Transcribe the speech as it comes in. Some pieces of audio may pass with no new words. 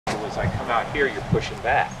as I come out here, you're pushing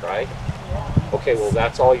back, right? Okay, well,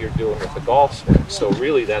 that's all you're doing with the golf swing. So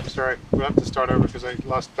really that's... Sorry, we'll have to start over because I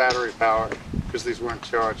lost battery power because these weren't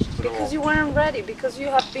charged. Because you weren't ready, because you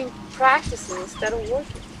have been practicing instead of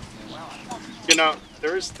working. You know,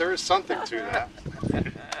 there is something to that.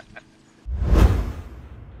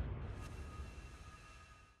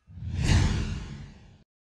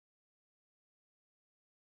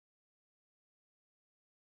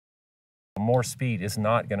 More speed is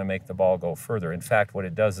not going to make the ball go further. In fact, what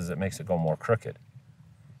it does is it makes it go more crooked.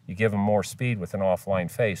 You give them more speed with an offline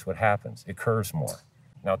face, what happens? It curves more.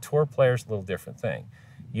 Now, tour players, a little different thing.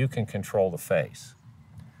 You can control the face.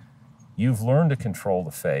 You've learned to control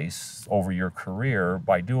the face over your career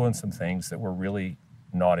by doing some things that were really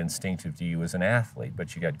not instinctive to you as an athlete,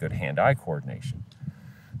 but you got good hand-eye coordination.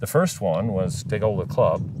 The first one was take hold of the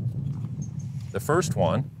club. The first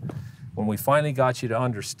one, when we finally got you to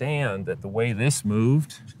understand that the way this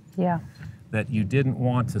moved, that you didn't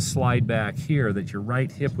want to slide back here, that your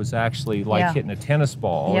right hip was actually like hitting a tennis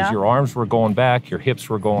ball. As your arms were going back, your hips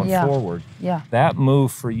were going forward. That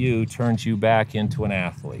move for you turns you back into an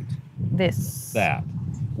athlete. That.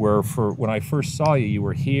 Where when I first saw you, you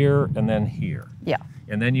were here and then here.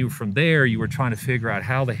 And then from there, you were trying to figure out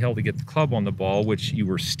how the hell to get the club on the ball, which you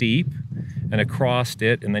were steep and across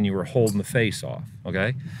it, and then you were holding the face off,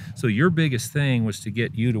 okay? So your biggest thing was to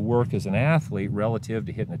get you to work as an athlete relative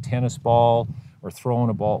to hitting a tennis ball or throwing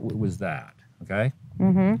a ball. It was that, okay?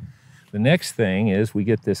 The next thing is we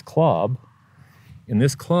get this club, and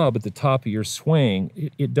this club at the top of your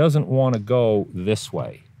swing, it doesn't want to go this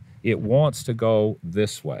way. It wants to go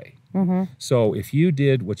this way. So if you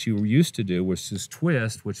did what you used to do, which is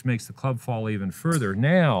twist, which makes the club fall even further,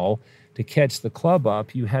 now to catch the club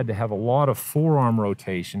up, you had to have a lot of forearm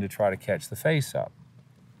rotation to try to catch the face up.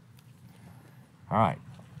 All right.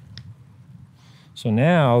 So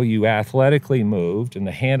now you athletically moved and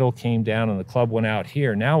the handle came down and the club went out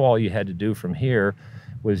here. Now all you had to do from here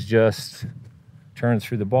was just turn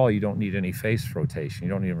through the ball. You don't need any face rotation. You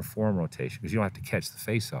don't need any forearm rotation because you don't have to catch the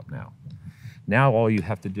face up now. Now all you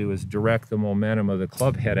have to do is direct the momentum of the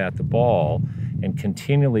club head at the ball and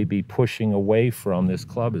continually be pushing away from this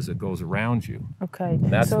club as it goes around you. And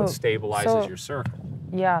that's what stabilizes your circle.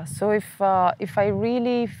 So if I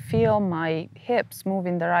really feel my hips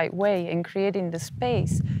moving the right way and creating the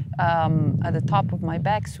space at the top of my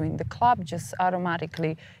backswing, the club just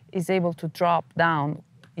automatically is able to drop down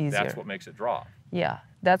easier. That's what makes it drop.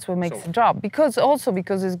 That's what makes it drop. Because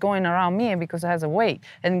it's going around me and because it has a weight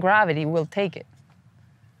and gravity will take it.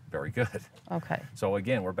 Very good. So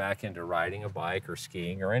again, we're back into riding a bike or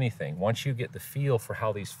skiing or anything. Once you get the feel for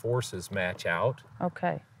how these forces match out,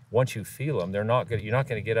 once you feel them, you're not going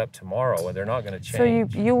to get up tomorrow and they're not going to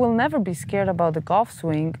change. So you will never be scared about the golf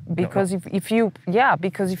swing because if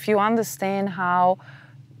you understand how.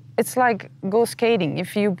 It's like go skating.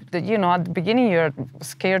 If you know, at the beginning you're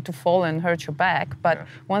scared to fall and hurt your back, but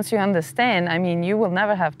once you understand, I mean, you will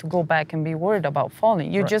never have to go back and be worried about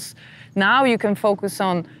falling. You just, now you can focus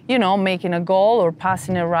on, you know, making a goal or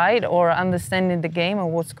passing it right or understanding the game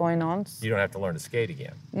and what's going on. You don't have to learn to skate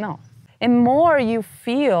again. No. And more you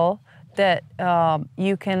feel that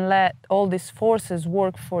you can let all these forces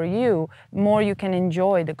work for you, more you can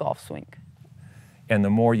enjoy the golf swing. And the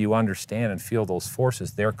more you understand and feel those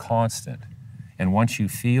forces, they're constant. And once you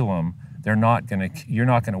feel them, you're not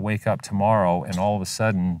gonna wake up tomorrow and all of a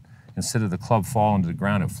sudden, instead of the club falling to the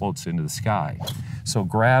ground, it floats into the sky. So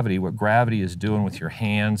gravity, what gravity is doing with your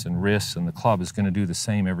hands and wrists and the club is gonna do the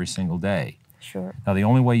same every single day. Now the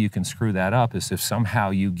only way you can screw that up is if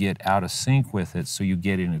somehow you get out of sync with it so you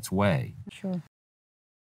get in its way.